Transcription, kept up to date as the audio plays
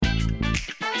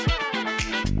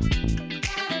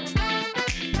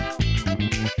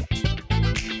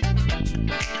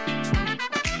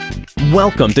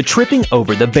Welcome to Tripping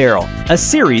Over the Barrel, a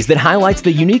series that highlights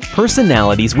the unique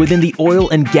personalities within the oil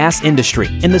and gas industry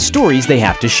and the stories they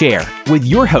have to share, with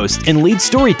your hosts and lead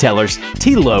storytellers,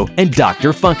 Tilo and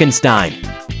Dr. Funkenstein.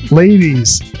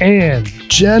 Ladies and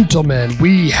gentlemen,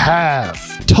 we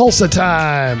have Tulsa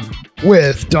Time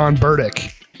with Don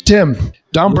Burdick. Tim,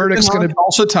 Don Burdick's going to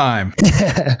Tulsa Time.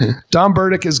 Don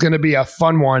Burdick is going to be a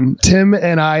fun one. Tim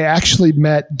and I actually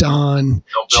met Don.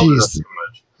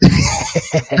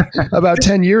 About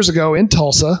 10 years ago in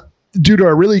Tulsa, due to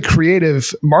a really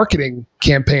creative marketing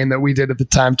campaign that we did at the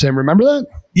time. Tim, remember that?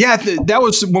 Yeah, that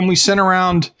was when we sent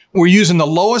around, we're using the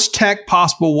lowest tech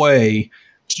possible way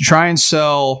to try and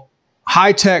sell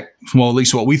high tech, well, at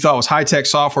least what we thought was high tech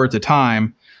software at the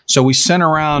time. So we sent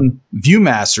around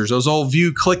Viewmasters, those old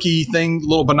view clicky thing,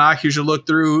 little binoculars you look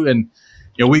through, and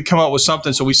we'd come up with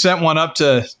something. So we sent one up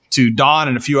to Don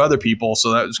and a few other people.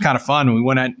 So that was kind of fun. We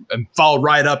went out and followed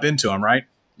right up into him, right?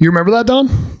 You remember that, Don?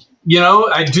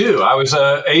 I do. I was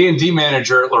a A&D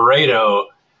manager at Laredo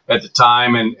at the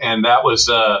time. And that was,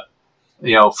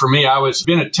 for me, I was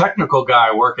being a technical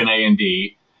guy working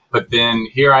A&D. But then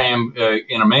here I am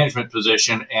in a management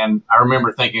position. And I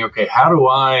remember thinking, okay, how do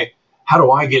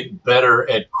I get better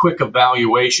at quick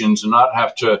evaluations and not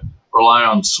have to rely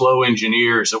on slow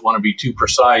engineers that want to be too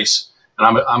precise?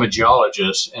 And I'm a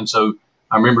geologist. And so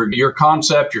I remember your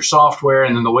concept, your software,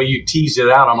 and then the way you teased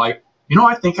it out. I'm like,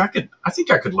 I think I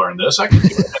could learn this. I could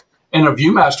do it. And a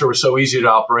Viewmaster was so easy to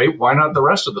operate. Why not the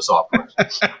rest of the software?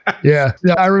 Yeah.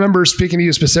 I remember speaking to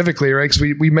you specifically, right? Because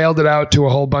we mailed it out to a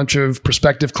whole bunch of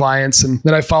prospective clients. And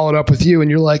then I followed up with you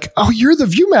and you're like, oh, you're the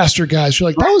Viewmaster guys. You're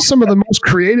like, that was some of the most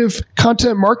creative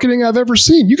content marketing I've ever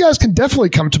seen. You guys can definitely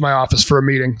come to my office for a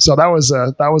meeting. So that was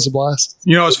a blast.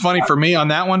 It's funny for me on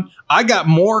that one. I got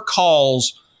more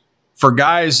calls for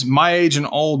guys my age and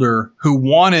older who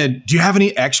wanted, do you have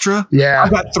any extra? Yeah.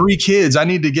 I've got 3 kids. I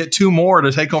need to get 2 more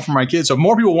to take home for my kids. So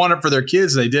more people want it for their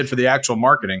kids than they did for the actual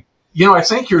marketing. I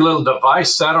think your little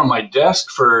device sat on my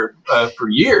desk for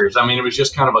years. I mean, it was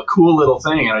just kind of a cool little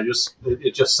thing. And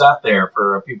it just sat there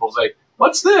for people to say,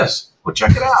 what's this? Well,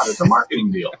 check it out. It's a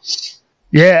marketing deal.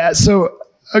 Yeah. So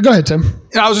go ahead, Tim.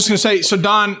 I was just going to say, so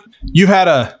Don, you've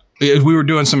had we were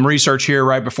doing some research here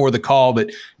right before the call, but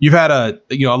you've had a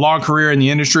long career in the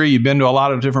industry. You've been to a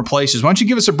lot of different places. Why don't you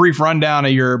give us a brief rundown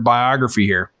of your biography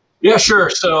here? Yeah,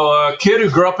 sure. So a kid who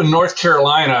grew up in North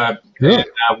Carolina and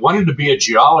wanted to be a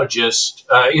geologist,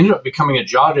 ended up becoming a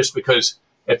geologist because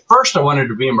at first I wanted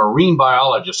to be a marine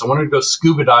biologist. I wanted to go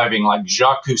scuba diving like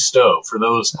Jacques Cousteau, for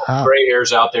those gray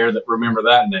hairs out there that remember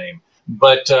that name.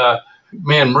 But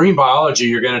marine biology,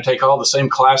 you're going to take all the same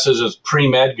classes as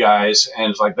pre-med guys. And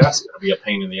it's like, that's going to be a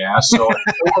pain in the ass. So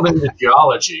I fell into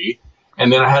geology. And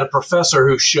then I had a professor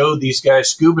who showed these guys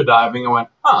scuba diving. I went,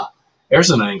 there's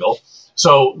an angle.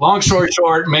 So long story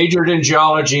short, majored in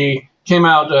geology, came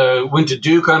out, went to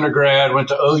Duke undergrad, went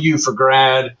to OU for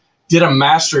grad, did a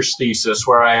master's thesis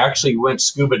where I actually went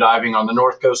scuba diving on the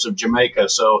north coast of Jamaica.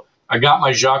 So I got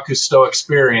my Jacques Cousteau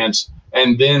experience.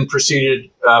 And then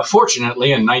proceeded,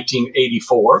 fortunately, in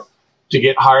 1984 to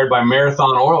get hired by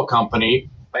Marathon Oil Company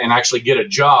and actually get a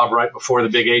job right before the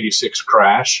big 86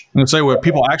 crash. I'm going to say, were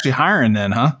people actually hiring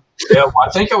then, huh? Yeah, well, I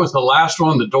think I was the last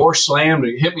one. The door slammed.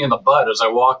 It hit me in the butt as I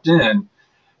walked in.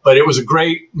 But it was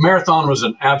Marathon was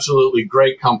an absolutely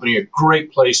great company, a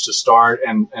great place to start.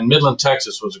 And Midland,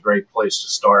 Texas was a great place to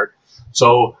start.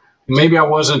 So maybe I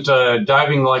wasn't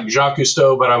diving like Jacques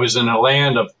Cousteau, but I was in a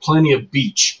land of plenty of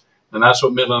beach. And that's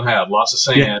what Midland had, lots of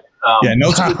sand.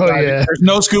 No scuba diving. There's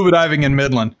no scuba diving in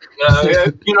Midland.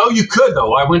 You could,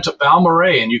 though. I went to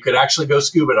Balmorhea, and you could actually go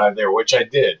scuba dive there, which I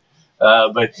did.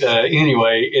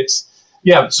 Anyway,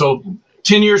 so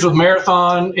 10 years with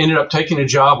Marathon, ended up taking a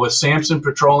job with Samson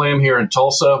Petroleum here in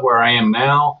Tulsa, where I am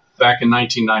now, back in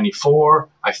 1994.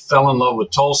 I fell in love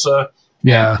with Tulsa.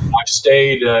 Yeah. I've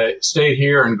stayed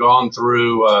here and gone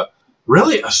through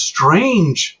really a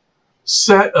strange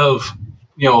set of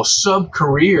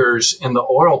sub-careers in the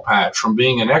oil patch, from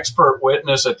being an expert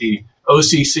witness at the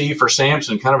OCC for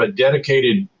Samson, kind of a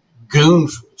dedicated goon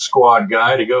squad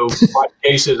guy to go fight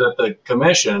cases at the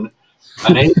commission,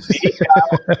 an AD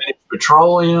guy with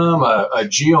Petroleum, a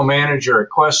geo manager at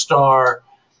Questar,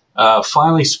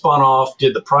 finally spun off,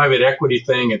 did the private equity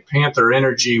thing at Panther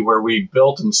Energy, where we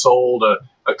built and sold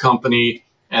a company,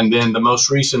 and then the most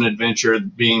recent adventure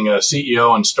being a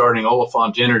CEO and starting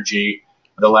Oliphant Energy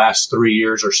the last 3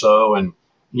 years or so. And,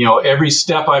 every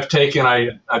step I've taken,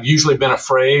 I've usually been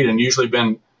afraid and usually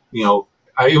been,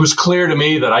 it was clear to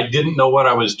me that I didn't know what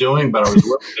I was doing, but I was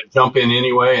willing to jump in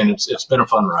anyway, and it's been a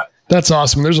fun ride. That's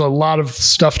awesome. There's a lot of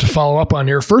stuff to follow up on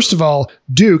here. First of all,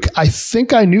 Duke, I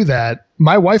think I knew that.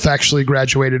 My wife actually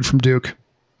graduated from Duke.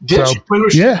 Did she? When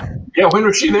was she? Yeah. Yeah, when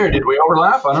was she there? Did we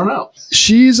overlap? I don't know.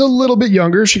 She's a little bit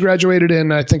younger. She graduated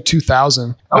in, I think,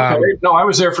 2000. Okay. No, I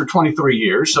was there for 23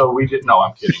 years, so we didn't. No,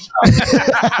 I'm kidding.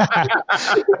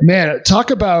 Man,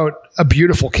 talk about a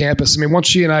beautiful campus. I mean, once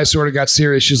she and I sort of got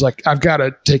serious, she's like, I've got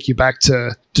to take you back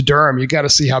to Durham. You got to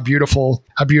see how beautiful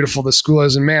the school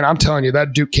is. And man, I'm telling you,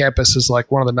 that Duke campus is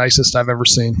like one of the nicest I've ever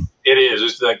seen. It is.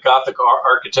 It's the Gothic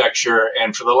architecture.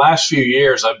 And for the last few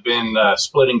years, I've been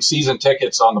splitting season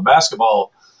tickets on the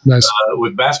basketball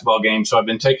with basketball games. So I've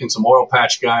been taking some oil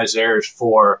patch guys there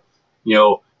for,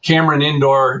 Cameron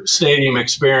Indoor Stadium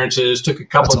experiences. Took a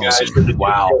couple of guys for the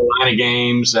Carolina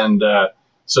games. And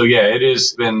so, yeah, it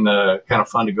has been kind of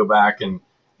fun to go back and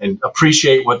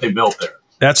appreciate what they built there.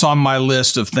 That's on my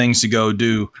list of things to go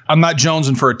do. I'm not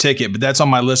jonesing for a ticket, but that's on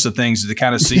my list of things to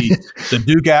kind of see the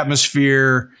Duke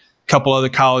atmosphere, a couple other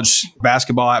college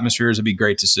basketball atmospheres. It'd be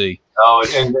great to see. Oh,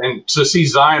 and to see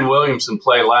Zion Williamson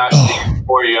play last year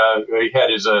before he had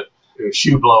his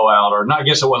shoe blowout, or not, I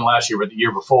guess it wasn't last year, but the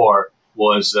year before,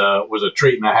 was a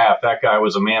treat and a half. That guy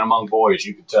was a man among boys,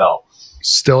 you could tell.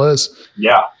 Still is.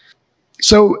 Yeah.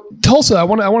 So Tulsa, I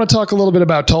want to talk a little bit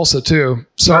about Tulsa too.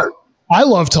 So sure. I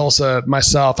love Tulsa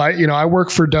myself. I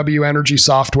work for W Energy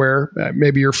Software.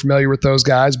 Maybe you're familiar with those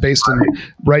guys, based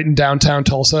right in downtown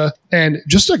Tulsa, and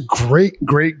just a great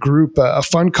group, a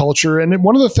fun culture. And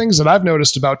one of the things that I've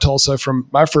noticed about Tulsa from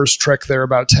my first trek there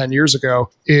about 10 years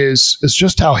ago is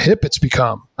just how hip it's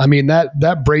become. I mean,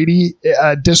 that Brady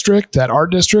district, that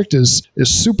art district is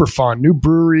super fun. New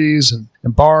breweries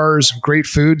and bars, great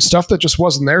food, stuff that just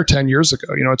wasn't there 10 years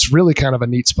ago. It's really kind of a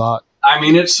neat spot. I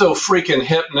mean, it's so freaking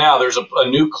hip now. There's a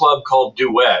new club called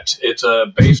Duet. It's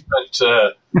a basement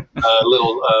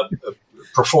little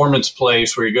performance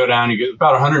place where you go down. You get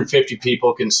about 150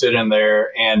 people can sit in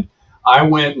there. And I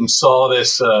went and saw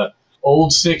this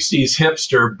old 60s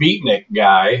hipster beatnik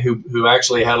guy who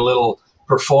actually had a little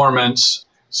performance.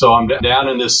 So I'm down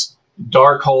in this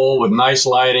dark hole with nice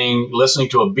lighting, listening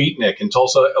to a beatnik in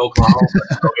Tulsa, Oklahoma.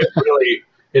 So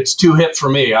it's too hip for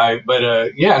me.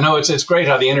 It's great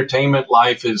how the entertainment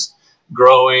life is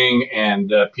growing,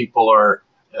 and people are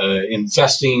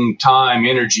investing time,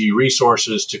 energy,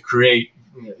 resources to create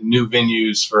new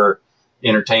venues for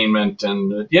entertainment.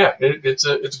 And it's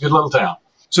a good little town.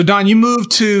 So Don, you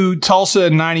moved to Tulsa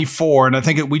in 94, and I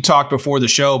think we talked before the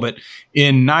show, but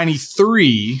in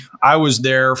 93, I was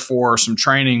there for some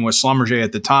training with Schlumberger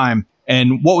at the time.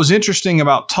 And what was interesting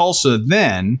about Tulsa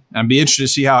then, and I'd be interested to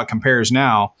see how it compares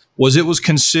now, was it was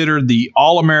considered the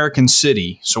all-American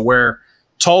city. So where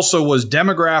Tulsa was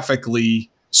demographically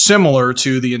similar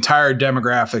to the entire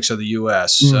demographics of the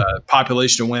U.S.,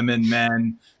 population of women,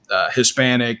 men,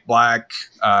 Hispanic, Black,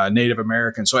 Native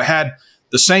American. So it had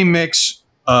the same mix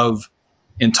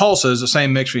in Tulsa is the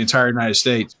same mix for the entire United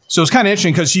States. So it's kind of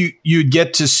interesting because you'd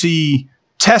get to see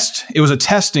it was a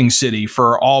testing city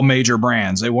for all major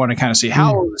brands. They want to kind of see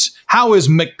how is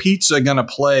McPizza going to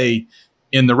play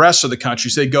in the rest of the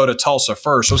country. So they go to Tulsa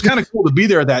first. So it's kind of cool to be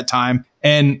there at that time.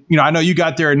 And, I know you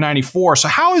got there in 94. So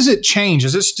how has it changed?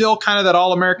 Is it still kind of that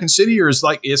all-American city, or is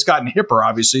it's gotten hipper,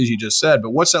 obviously, as you just said,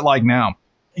 but what's that like now?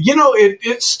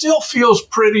 It still feels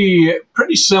pretty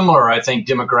similar, I think,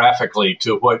 demographically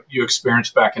to what you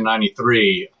experienced back in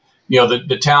 93.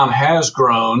 The town has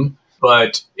grown,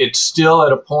 but it's still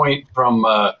at a point from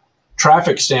a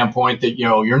traffic standpoint that,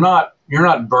 you're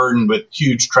not burdened with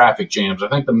huge traffic jams. I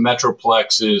think the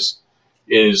Metroplex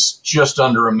is just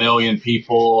under 1 million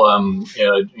people,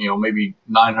 maybe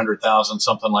 900,000,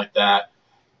 something like that.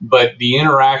 But the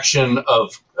interaction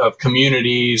of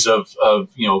communities of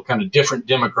kind of different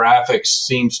demographics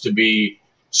seems to be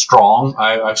strong.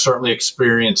 I've certainly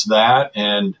experienced that,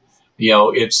 and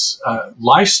it's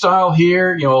lifestyle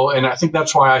here. And I think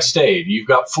that's why I stayed. You've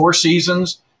got 4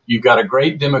 seasons. You've got a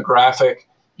great demographic.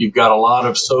 You've got a lot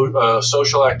of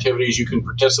social activities you can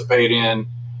participate in,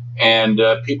 and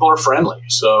people are friendly.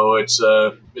 So it's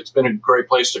been a great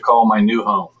place to call my new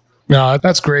home. No,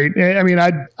 that's great. I mean,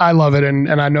 I love it.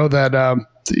 And I know that,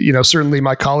 certainly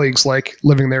my colleagues like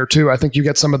living there too. I think you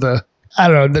get some of the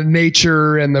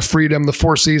nature and the freedom, the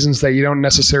 4 seasons that you don't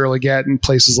necessarily get in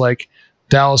places like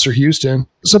Dallas or Houston.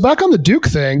 So back on the Duke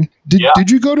thing, did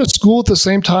you go to school at the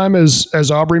same time as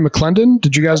Aubrey McClendon?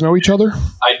 Did you guys know each other?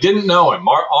 I didn't know him.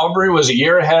 Aubrey was a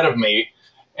year ahead of me.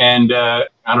 And I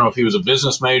don't know if he was a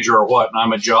business major or what. And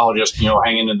I'm a geologist,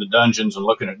 hanging in the dungeons and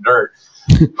looking at dirt.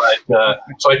 But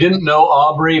so I didn't know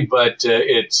Aubrey, but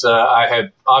I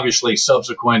had obviously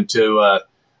subsequent to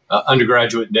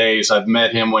undergraduate days, I've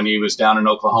met him when he was down in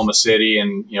Oklahoma City,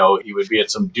 and he would be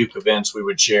at some Duke events we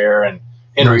would share, and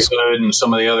Henry Hood and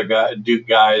some of the other Duke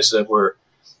guys that were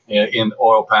in the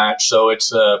oil patch. So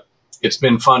it's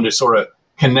been fun to sort of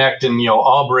connect. And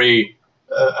Aubrey,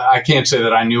 I can't say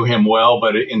that I knew him well,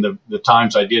 but in the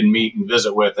times I did meet and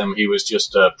visit with him, he was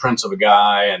just a prince of a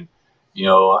guy. And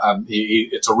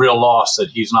it's a real loss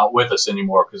that he's not with us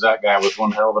anymore, because that guy was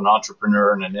one hell of an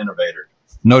entrepreneur and an innovator.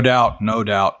 No doubt. No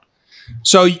doubt.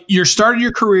 So you started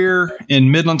your career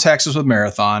in Midland, Texas with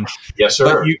Marathon. Yes,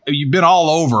 sir. But you've been all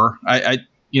over.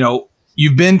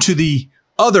 You've been to the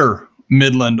other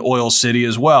Midland oil city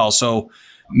as well. So,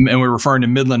 and we're referring to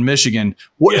Midland, Michigan.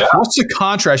 What's the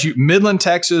contrast? Midland,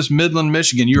 Texas, Midland,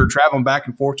 Michigan. You were traveling back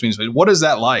and forth between. What is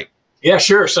that like? Yeah,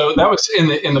 sure. So that was in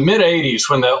the mid '80s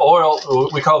when the oil,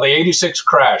 we call the '86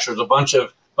 crash. There was a bunch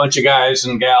of guys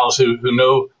and gals who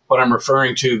know what I'm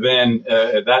referring to then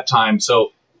at that time.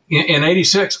 So in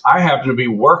 '86, I happened to be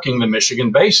working the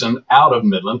Michigan Basin out of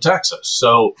Midland, Texas.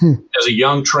 So as a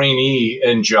young trainee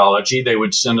in geology, they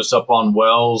would send us up on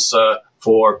wells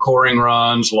for coring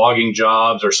runs, logging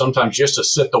jobs, or sometimes just to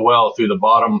sit the well through the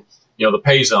bottom, the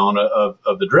pay zone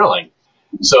of the drilling.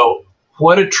 So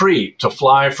what a treat to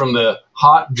fly from the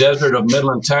hot desert of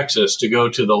Midland, Texas, to go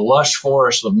to the lush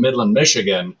forest of Midland,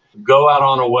 Michigan, go out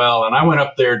on a well. And I went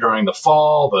up there during the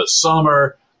fall, the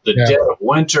summer, the dead of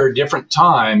winter, different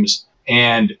times.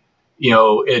 And,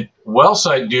 well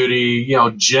site duty,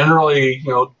 generally,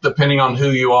 depending on who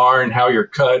you are and how you're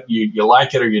cut, you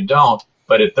like it or you don't.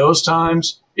 But at those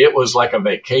times, it was like a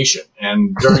vacation.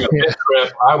 And during a pit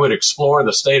trip, I would explore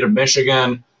the state of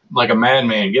Michigan like a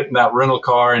madman, get in that rental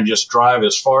car and just drive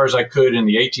as far as I could in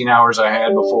the 18 hours I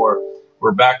had before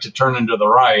we're back to turning to the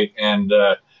right. And,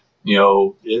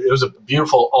 it was a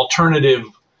beautiful alternative,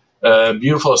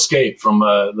 beautiful escape from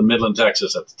the Midland,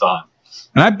 Texas at the time.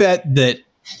 And I bet that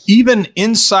even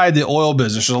inside the oil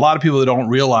business, there's a lot of people that don't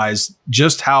realize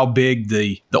just how big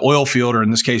the oil field, or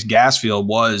in this case, gas field,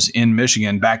 was in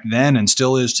Michigan back then and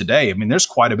still is today. I mean, there's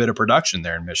quite a bit of production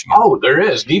there in Michigan. Oh, there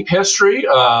is. Deep history.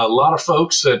 A lot of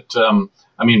folks that,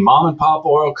 mom and pop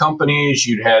oil companies.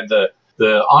 You'd had the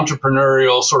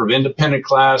entrepreneurial sort of independent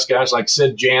class, guys like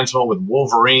Sid Jansma with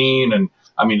Wolverine. And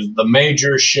the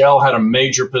major Shell had a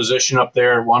major position up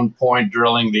there at one point,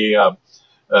 drilling the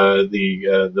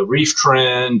Reef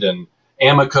Trend, and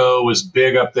Amoco was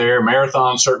big up there.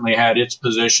 Marathon certainly had its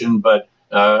position, but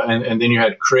and then you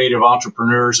had creative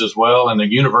entrepreneurs as well, and the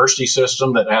university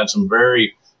system that had some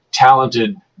very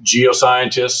talented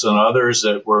geoscientists and others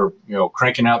that were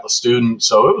cranking out the students.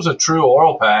 So it was a true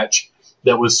oil patch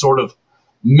that was sort of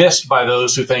missed by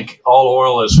those who think all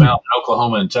oil is found in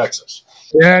Oklahoma and Texas.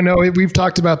 Yeah, no, we've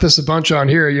talked about this a bunch on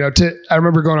here. I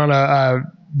remember going on a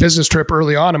business trip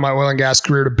early on in my oil and gas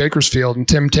career to Bakersfield, and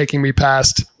Tim taking me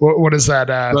past what is that?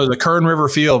 The Kern River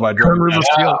Field. Kern River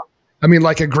Field.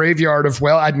 Like a graveyard of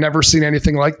I'd never seen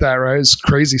anything like that. Right? It's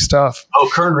crazy stuff. Oh,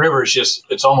 Kern River is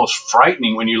it's almost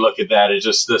frightening when you look at that. It's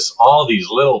just all these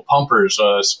little pumpers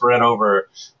spread over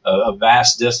a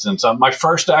vast distance. My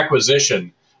first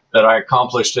acquisition that I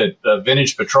accomplished at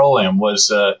Vintage Petroleum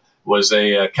was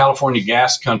a California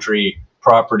gas country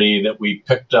property that we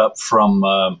picked up from.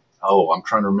 I'm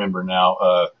trying to remember now.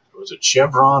 Was it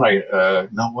Chevron?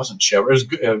 No, it wasn't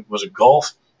Chevron. Was it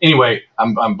Gulf? Anyway,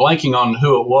 I'm blanking on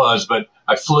who it was, but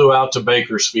I flew out to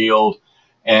Bakersfield,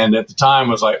 and at the time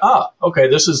was like, okay,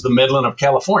 this is the Midland of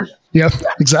California. Yep,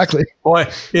 exactly. Boy,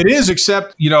 it is,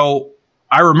 except,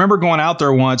 I remember going out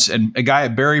there once and a guy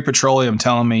at Berry Petroleum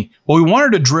telling me, well, we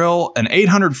wanted to drill an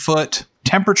 800-foot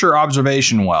temperature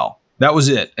observation well. That was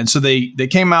it. And so they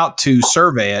came out to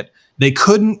survey it. They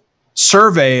couldn't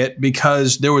survey it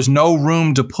because there was no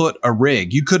room to put a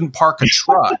rig. You couldn't park a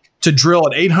truck to drill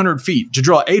at 800 feet. To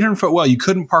drill an 800-foot well, you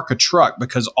couldn't park a truck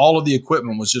because all of the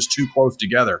equipment was just too close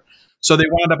together. So they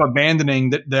wound up abandoning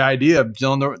the idea of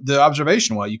drilling the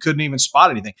observation well. You couldn't even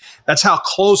spot anything. That's how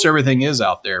close everything is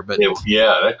out there. But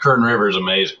yeah, that Kern River is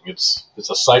amazing. It's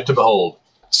a sight to behold.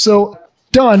 So,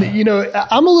 Don,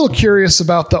 I'm a little curious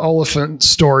about the Oliphant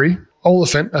story.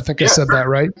 Oliphant, I think I said that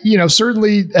right.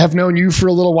 Certainly have known you for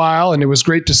a little while, and it was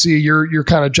great to see your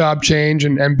kind of job change,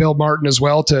 and Bill Martin as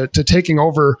well to taking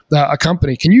over a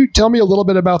company. Can you tell me a little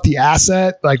bit about the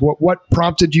asset? Like what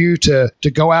prompted you to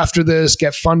go after this,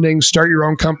 get funding, start your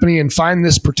own company, and find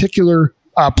this particular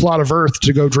plot of earth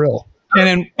to go drill?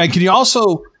 And can you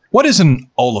also, what is an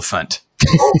Oliphant?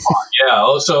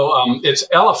 Yeah, so it's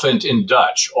elephant in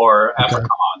Dutch or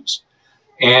Afrikaans.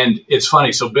 And it's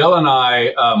funny. So Bill and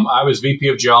I was VP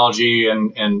of Geology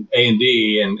and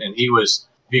A&D, and he was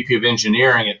VP of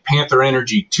Engineering at Panther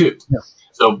Energy 2. Yeah.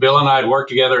 So Bill and I had worked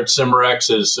together at Cimarex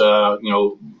as,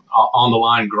 on the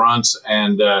line grunts,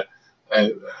 and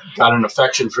got an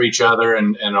affection for each other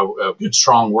and a good,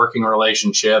 strong working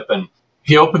relationship. And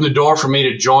he opened the door for me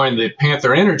to join the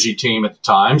Panther Energy team at the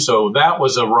time. So that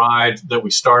was a ride that we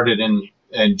started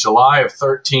in July of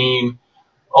 13.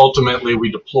 Ultimately,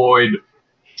 we deployed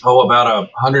about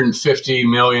 $150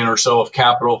 million or so of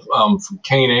capital from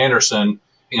Kayne Anderson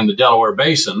in the Delaware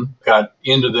Basin. Got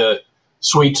into the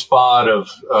sweet spot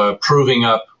of proving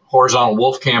up horizontal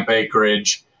Wolfcamp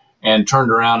acreage, and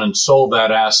turned around and sold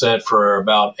that asset for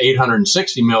about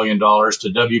 $860 million to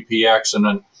WPX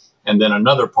and then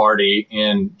another party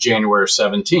in January of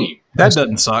 17. That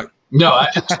doesn't suck. No,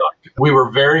 that didn't suck. We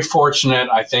were very fortunate,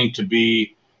 I think, to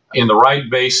be in the right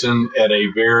basin at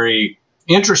a very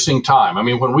interesting time. I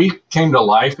mean, when we came to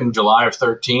life in July of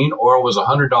 13, oil was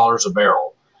 $100 a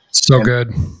barrel. So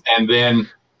good. And then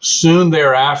soon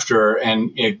thereafter,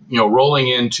 and rolling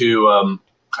into,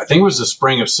 I think it was the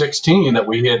spring of 16 that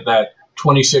we hit that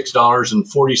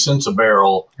 $26.40 a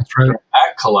barrel. That's right.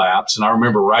 That collapse. And I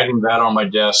remember writing that on my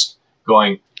desk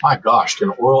going, my gosh,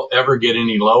 can oil ever get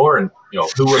any lower? And,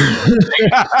 who would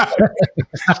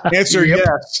answer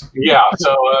yes. Yeah.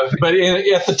 So, but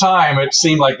at the time, it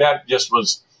seemed like that just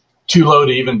was too low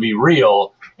to even be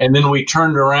real. And then we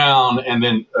turned around, and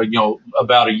then,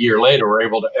 about a year later, we're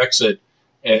able to exit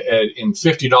in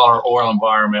 $50 oil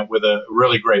environment with a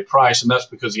really great price. And that's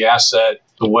because the asset,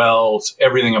 the wells,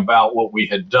 everything about what we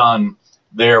had done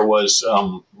there was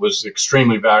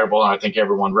extremely valuable. And I think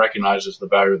everyone recognizes the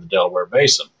value of the Delaware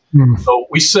Basin. So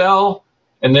we sell,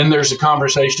 and then there's a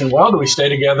conversation, well, do we stay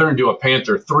together and do a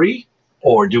Panther 3,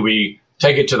 or do we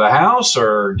take it to the house,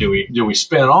 or do we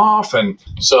spin off? And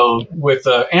so with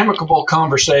an amicable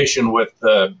conversation with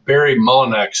Barry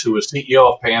Mullinex, who was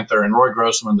CEO of Panther, and Roy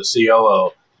Grossman, the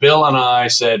COO, Bill and I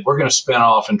said, we're going to spin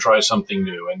off and try something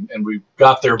new. And we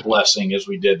got their blessing as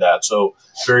we did that. So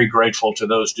very grateful to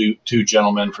those two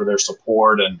gentlemen for their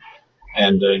support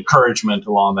and encouragement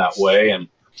along that way. And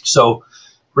so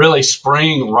really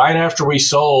spring, right after we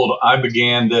sold, I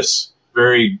began this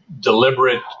very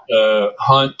deliberate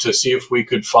hunt to see if we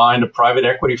could find a private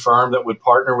equity firm that would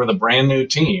partner with a brand new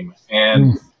team.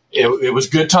 And it was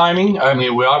good timing. I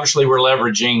mean, we obviously were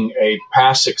leveraging a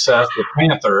past success with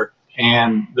Panther.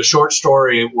 And the short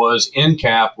story was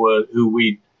EnCap,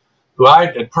 who I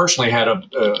had personally had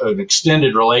an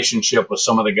extended relationship with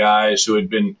some of the guys who had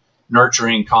been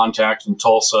nurturing contacts in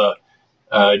Tulsa,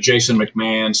 Jason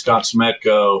McMahon, Scott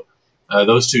Smetko.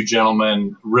 Those two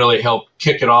gentlemen really helped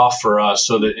kick it off for us,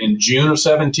 so that in June of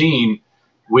 17,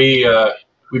 we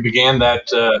began that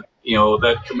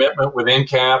that commitment with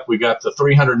EnCap. We got the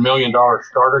 $300 million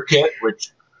starter kit,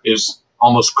 which is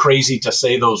almost crazy to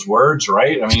say those words,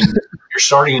 right? I mean, you're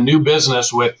starting a new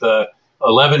business with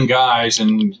 11 guys,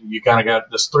 and you kind of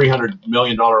got this $300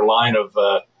 million line of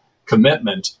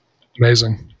commitment.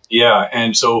 Amazing. Yeah,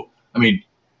 and so I mean,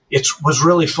 it was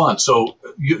really fun. So,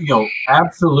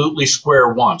 absolutely square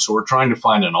one. So we're trying to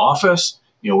find an office.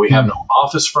 We have no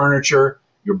office furniture.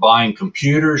 You're buying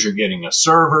computers. You're getting a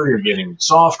server. You're getting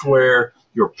software.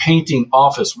 You're painting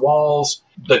office walls.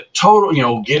 The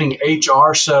total, getting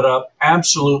HR set up,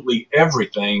 absolutely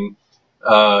everything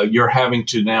you're having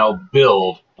to now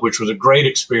build, which was a great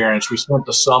experience. We spent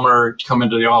the summer coming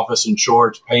to the office in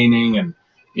shorts, painting and,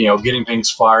 getting things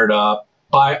fired up.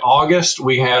 By August,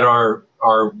 we had our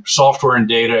software and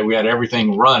data, we had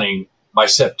everything running. By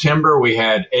September, we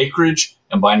had acreage,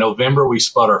 and by November, we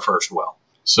spud our first well.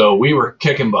 So we were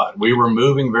kicking butt. We were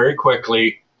moving very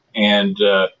quickly, and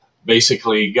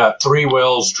basically got 3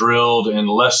 wells drilled in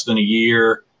less than a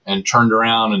year, and turned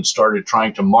around and started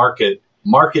trying to market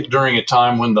during a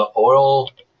time when the oil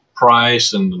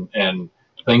price and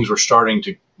things were starting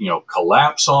to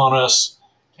collapse on us,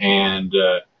 and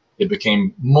it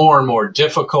became more and more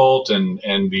difficult, and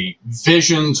the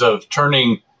visions of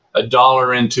turning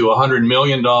 $1 into $100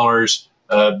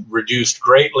 million reduced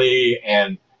greatly.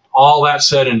 And all that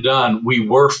said and done, we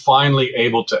were finally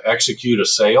able to execute a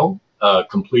sale,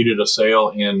 completed a sale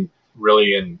in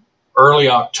early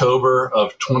October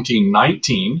of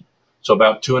 2019. So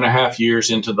about 2.5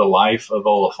 years into the life of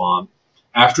Oliphant.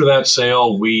 After that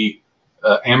sale, we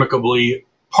amicably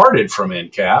parted from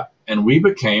EnCap, and we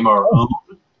became our own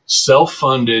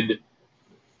self-funded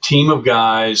team of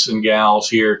guys and gals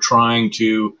here, trying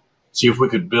to see if we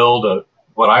could build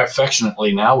what I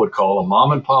affectionately now would call a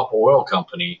mom and pop oil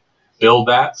company, build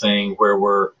that thing where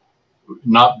we're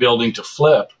not building to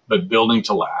flip, but building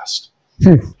to last.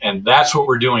 And that's what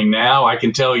we're doing now. I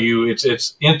can tell you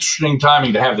it's interesting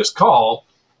timing to have this call,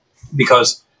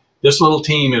 because this little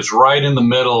team is right in the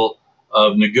middle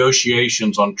of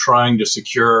negotiations on trying to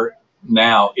secure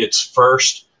now its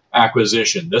first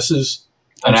acquisition. This is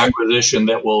an acquisition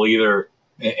that will either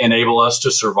enable us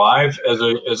to survive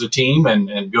as a team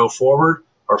and go forward,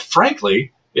 or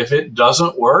frankly, if it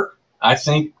doesn't work, I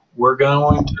think we're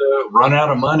going to run out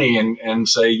of money and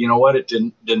say, you know what, it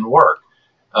didn't work.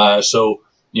 So,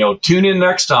 tune in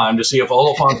next time to see if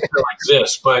Oliphant still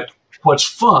exists. But what's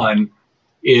fun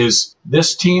is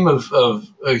this team of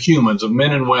humans, of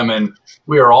men and women,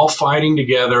 we are all fighting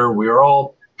together. We are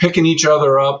all picking each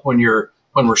other up when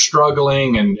we're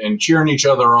struggling and cheering each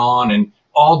other on, and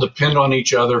all depend on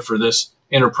each other for this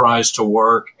enterprise to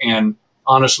work. And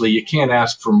honestly, you can't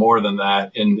ask for more than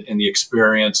that in the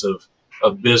experience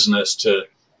of business, to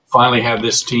finally have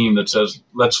this team that says,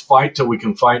 let's fight till we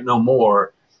can fight no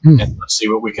more, and let's see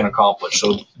what we can accomplish.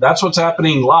 So that's what's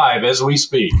happening live as we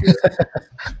speak.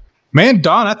 Man,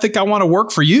 Don, I think I want to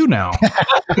work for you now.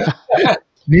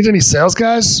 Need any sales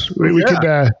guys? We could,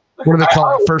 what do they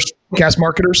call it? First gas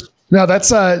marketers? No, that's,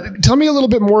 tell me a little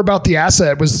bit more about the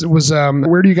asset.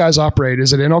 Where do you guys operate?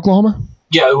 Is it in Oklahoma?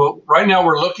 Yeah, well, right now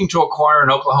we're looking to acquire an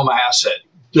Oklahoma asset.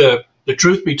 The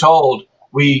truth be told,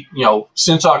 we,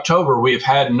 since October, we have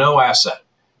had no asset.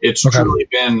 It's truly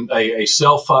been a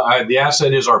self-fund. The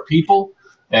asset is our people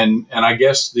and I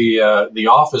guess the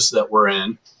office that we're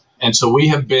in. And so we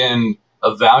have been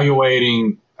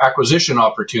evaluating acquisition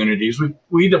opportunities.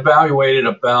 We'd evaluated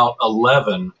about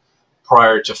 11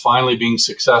 prior to finally being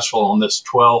successful on this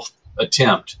 12th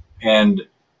attempt. And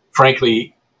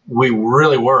frankly, we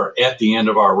really were at the end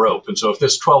of our rope. And so if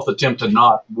this 12th attempt had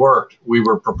not worked, we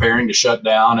were preparing to shut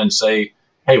down and say,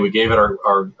 hey, we gave it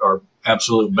our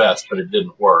absolute best, but it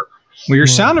didn't work. Well, you're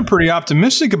sounding pretty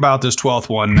optimistic about this 12th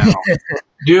one now.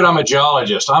 Dude, I'm a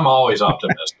geologist. I'm always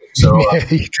optimistic. So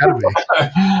You gotta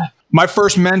be. My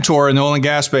first mentor in the oil and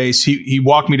gas space, he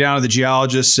walked me down to the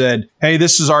geologist, said, hey,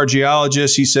 this is our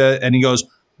geologist. He said, and he goes,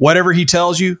 whatever he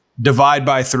tells you, divide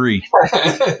by 3.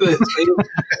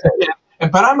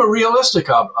 But I'm a realistic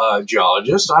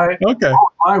geologist.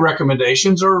 My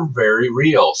recommendations are very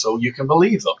real, so you can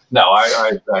believe them. No,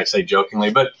 I say jokingly,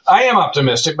 but I am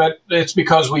optimistic. But it's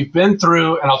because we've been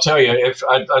through, and I'll tell you, if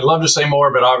I'd love to say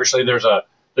more, but obviously there's a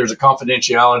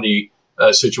confidentiality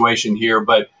situation here.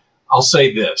 But I'll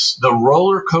say this: the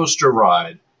roller coaster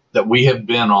ride that we have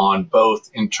been on, both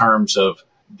in terms of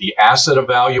the asset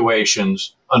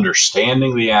evaluations,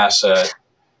 understanding the asset,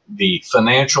 the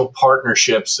financial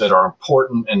partnerships that are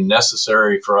important and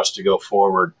necessary for us to go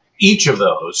forward. Each of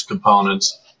those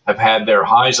components have had their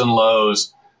highs and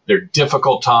lows, their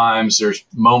difficult times, there's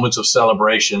moments of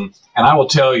celebration. And I will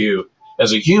tell you,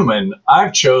 as a human,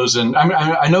 I've chosen,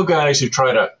 I know guys who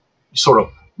try to sort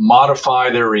of modify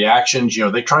their reactions.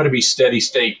 They try to be steady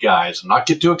state guys, not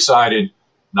get too excited,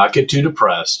 not get too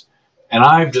depressed. And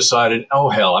I've decided, oh,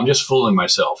 hell, I'm just fooling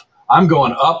myself. I'm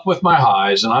going up with my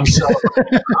highs, and I'm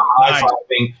celebrating, I'm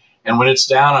high-fiving. And when it's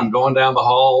down, I'm going down the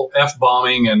hall,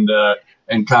 F-bombing,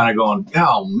 and kind of going,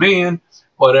 oh, man,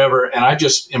 whatever. And I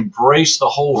just embrace the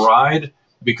whole ride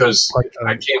because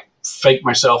I can't fake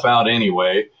myself out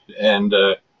anyway. And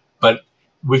but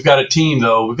we've got a team,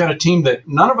 though. We've got a team that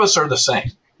none of us are the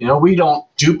same. We don't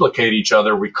duplicate each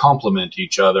other. We complement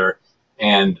each other.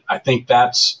 And I think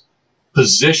that's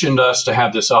positioned us to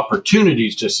have this opportunity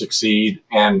to succeed.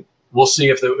 And we'll see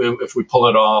if we pull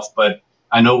it off, but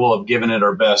I know we'll have given it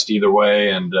our best either way.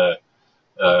 And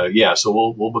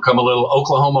so we'll become a little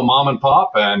Oklahoma mom and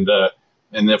pop, and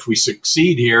if we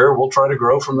succeed here, we'll try to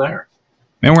grow from there.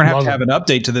 Man, we're gonna have an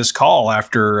update to this call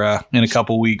after in a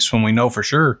couple of weeks when we know for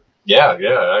sure. Yeah.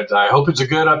 I hope it's a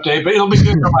good update, but it'll be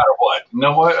good no matter what. You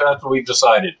know what? That's what we've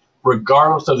decided.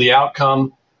 Regardless of the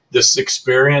outcome, this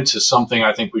experience is something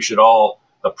I think we should all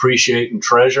appreciate and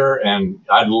treasure. And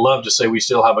I'd love to say we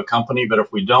still have a company, but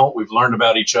if we don't, we've learned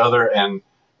about each other. And,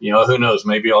 who knows,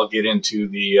 maybe I'll get into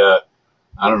the,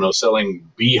 selling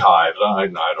beehives. I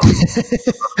don't know.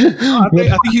 I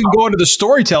think you can go into the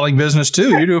storytelling business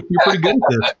too. You're pretty good at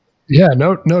this. Yeah,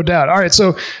 no doubt. All right.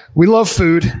 So we love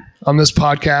food on this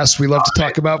podcast. We love to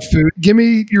talk about food. Give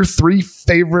me your 3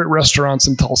 favorite restaurants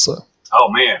in Tulsa. Oh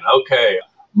man. Okay.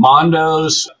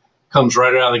 Mondo's comes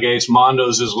right out of the gates.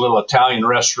 Mondo's is a little Italian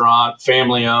restaurant,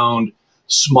 family owned,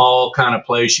 small kind of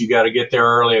place. You got to get there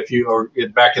early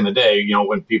back in the day,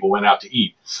 when people went out to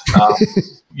eat,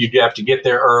 you'd have to get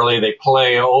there early. They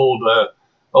play old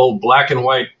black and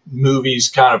white movies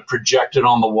kind of projected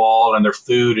on the wall, and their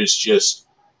food is just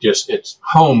it's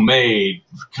homemade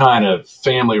kind of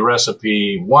family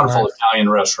recipe, wonderful Italian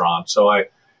restaurant. So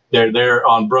They're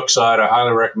on Brookside. I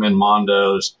highly recommend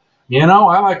Mondo's. You know,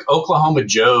 I like Oklahoma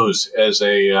Joe's as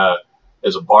a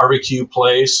barbecue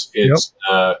place. It's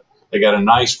they got a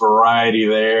nice variety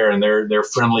there, and they're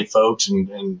friendly folks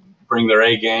and bring their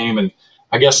A game. And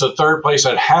I guess the third place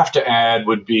I'd have to add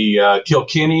would be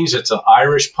Kilkenny's. It's an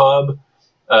Irish pub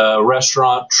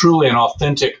restaurant, truly an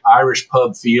authentic Irish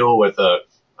pub feel with a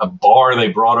bar they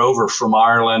brought over from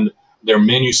Ireland. Their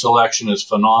menu selection is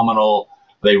phenomenal.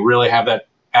 They really have that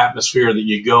atmosphere that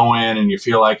you go in and you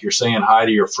feel like you're saying hi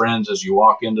to your friends as you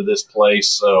walk into this place.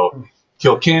 So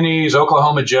Kilkenny's,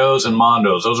 Oklahoma Joe's, and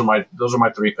Mondo's. Those are my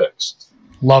three picks.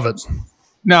 Love it.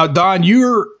 Now, Don,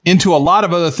 you're into a lot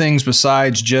of other things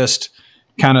besides just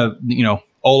kind of,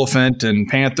 Oliphant and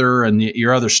Panther and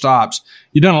your other stops.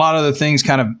 You've done a lot of other things,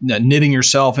 kind of knitting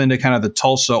yourself into kind of the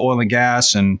Tulsa oil and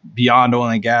gas and beyond oil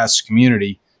and gas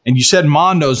community. And you said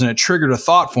Mondo's, and it triggered a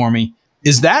thought for me.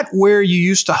 Is that where you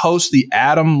used to host the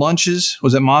Adam lunches?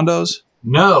 Was it Mondo's?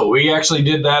 No, we actually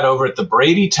did that over at the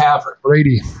Brady Tavern.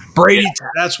 Brady, yeah.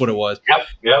 That's what it was.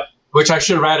 Yep. Which I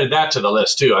should have added that to the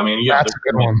list too. I mean, that's a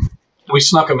good one. We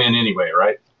snuck them in anyway,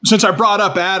 right? Since I brought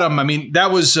up Adam, I mean,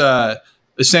 that was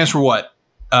it stands for what?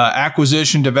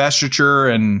 Acquisition,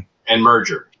 divestiture, and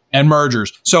merger. And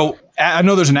mergers. So I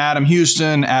know there's an Adam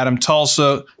Houston, Adam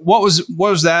Tulsa. What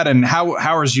was that, and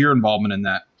how is your involvement in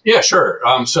that? Yeah, sure.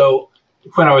 So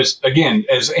when I was, again,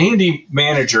 as A&D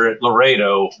manager at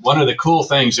Laredo, one of the cool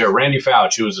things there, Randy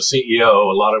Fouch, who was the CEO,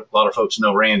 a lot of folks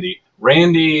know Randy.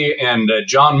 Randy and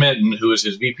John Minton, who is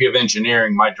his VP of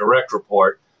engineering, my direct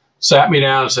report, sat me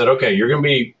down and said, okay, you're going to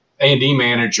be A&D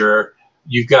manager.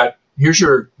 Here's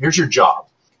your job.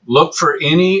 Look for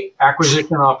any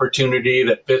acquisition opportunity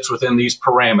that fits within these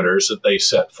parameters that they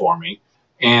set for me,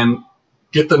 and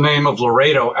get the name of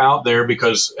Laredo out there,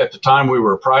 because at the time we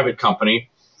were a private company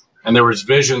and there was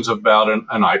visions about an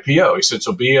IPO. He said,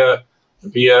 so be an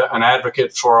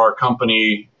advocate for our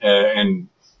company and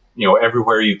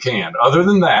everywhere you can. Other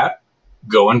than that,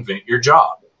 go invent your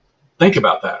job. Think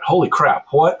about that. Holy crap.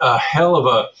 What a hell of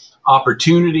a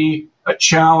opportunity, a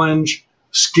challenge,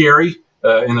 scary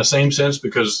in the same sense,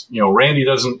 because, Randy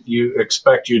doesn't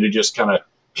expect you to just kind of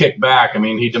kick back. I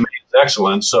mean, he demands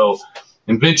excellence. So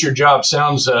invent your job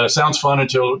sounds fun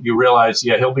until you realize,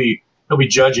 he'll be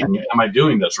judging. Am I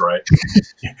doing this right?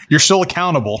 You're still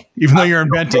accountable, even though you're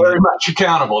inventing. Very much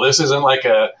accountable. This isn't like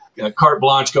a carte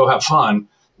blanche, go have fun.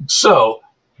 So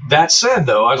that said,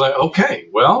 though, I was like, okay,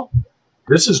 well,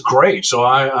 this is great. So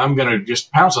I'm going to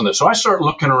just pounce on this. So I start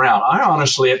looking around. I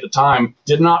honestly, at the time,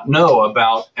 did not know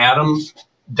about Adam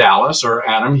Dallas or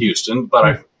Adam Houston, but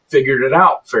I figured it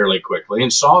out fairly quickly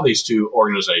and saw these two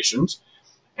organizations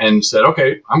and said,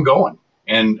 okay, I'm going.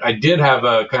 And I did have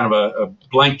a kind of a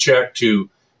blank check to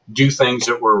do things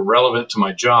that were relevant to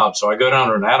my job. So I go down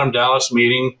to an Adam Dallas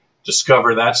meeting,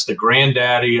 discover that's the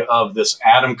granddaddy of this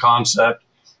Adam concept.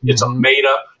 It's a made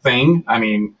up thing. I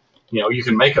mean, you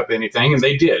can make up anything, and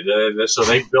they did. So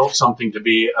they built something to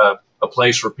be a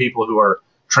place for people who are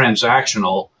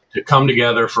transactional to come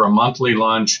together for a monthly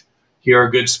lunch, hear a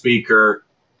good speaker,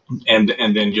 and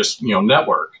then just,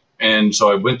 network. And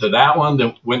so I went to that one,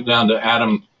 then went down to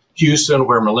Adam Houston,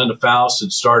 where Melinda Faust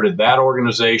had started that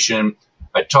organization.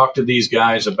 I talked to these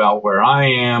guys about where I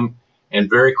am, and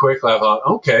very quickly I thought,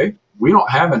 okay, we don't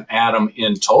have an Adam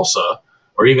in Tulsa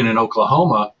or even in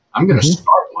Oklahoma. I'm going to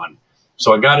start one.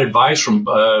 So I got advice from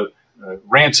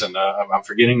Ranson. I'm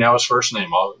forgetting now his first name.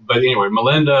 But anyway,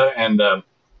 Melinda and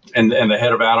the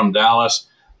head of Adam Dallas,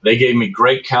 they gave me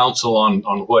great counsel on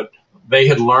what they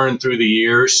had learned through the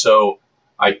years. So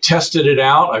I tested it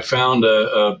out. I found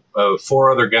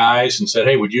four other guys and said,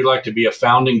 hey, would you like to be a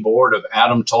founding board of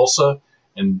Adam Tulsa?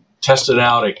 And tested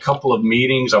out a couple of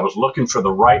meetings. I was looking for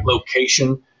the right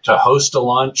location to host a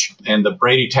lunch, and the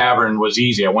Brady Tavern was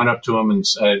easy. I went up to them and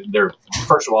said,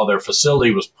 first of all, their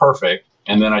facility was perfect.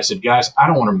 And then I said, guys, I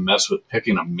don't want to mess with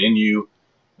picking a menu,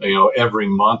 every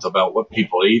month about what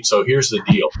people eat. So here's the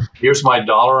deal. Here's my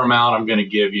dollar amount I'm going to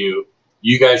give you.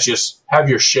 You guys just have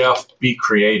your chef be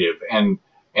creative. And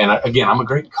again, I'm a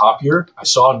great copier. I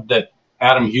saw that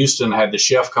Adam Houston had the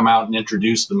chef come out and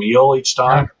introduce the meal each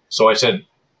time. So I said,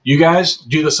 you guys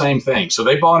do the same thing. So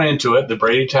they bought into it. The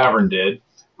Brady Tavern did.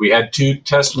 We had 2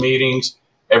 test meetings.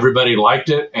 Everybody liked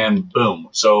it, and boom.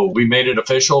 So we made it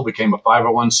official, became a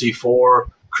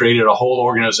 501c4, created a whole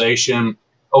organization.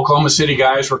 Oklahoma City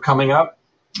guys were coming up,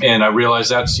 and I realized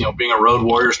that's, being a road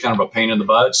warrior is kind of a pain in the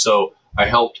butt. So I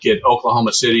helped get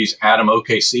Oklahoma City's Adam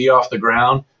OKC off the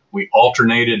ground. We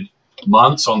alternated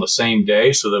months on the same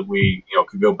day so that we,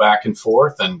 could go back and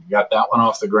forth, and got that one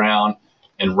off the ground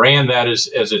and ran that as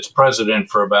its president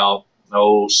for about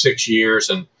 6 years.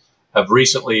 And have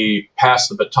recently passed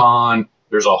the baton.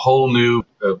 There's a whole new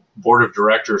board of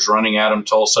directors running Adam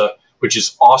Tulsa, which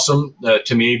is awesome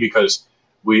to me because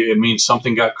it means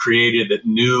something got created that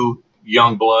new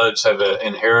young bloods have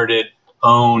inherited,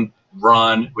 owned,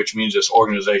 run, which means this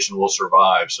organization will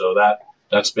survive. So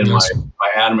that's been my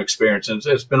Adam experience, and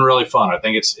it's been really fun. I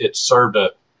think it's served an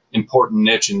important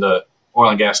niche in the oil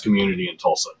and gas community in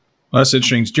Tulsa. Well, that's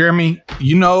interesting. Jeremy,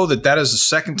 you know that is the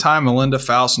second time Melinda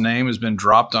Faust's name has been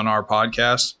dropped on our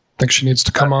podcast. I think she needs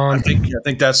to come on. I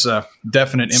think that's a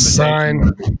definite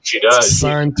invitation. She does.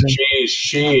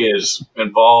 She is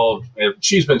involved.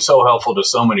 She's been so helpful to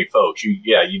so many folks.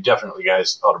 You definitely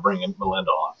guys ought to bring in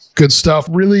Melinda on. Good stuff.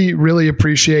 Really, really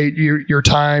appreciate your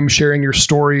time, sharing your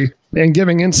story, and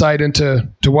giving insight into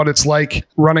what it's like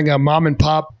running a mom and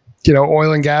pop,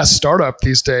 oil and gas startup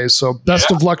these days. So best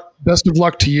of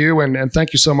luck to you, and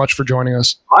thank you so much for joining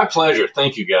us. My pleasure.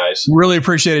 Thank you, guys. Really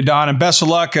appreciate it, Don, and best of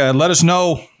luck. Let us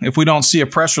know if we don't see a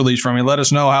press release from you. Let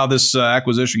us know how this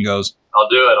acquisition goes. I'll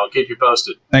do it. I'll keep you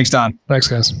posted. Thanks, Don. Thanks,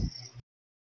 guys.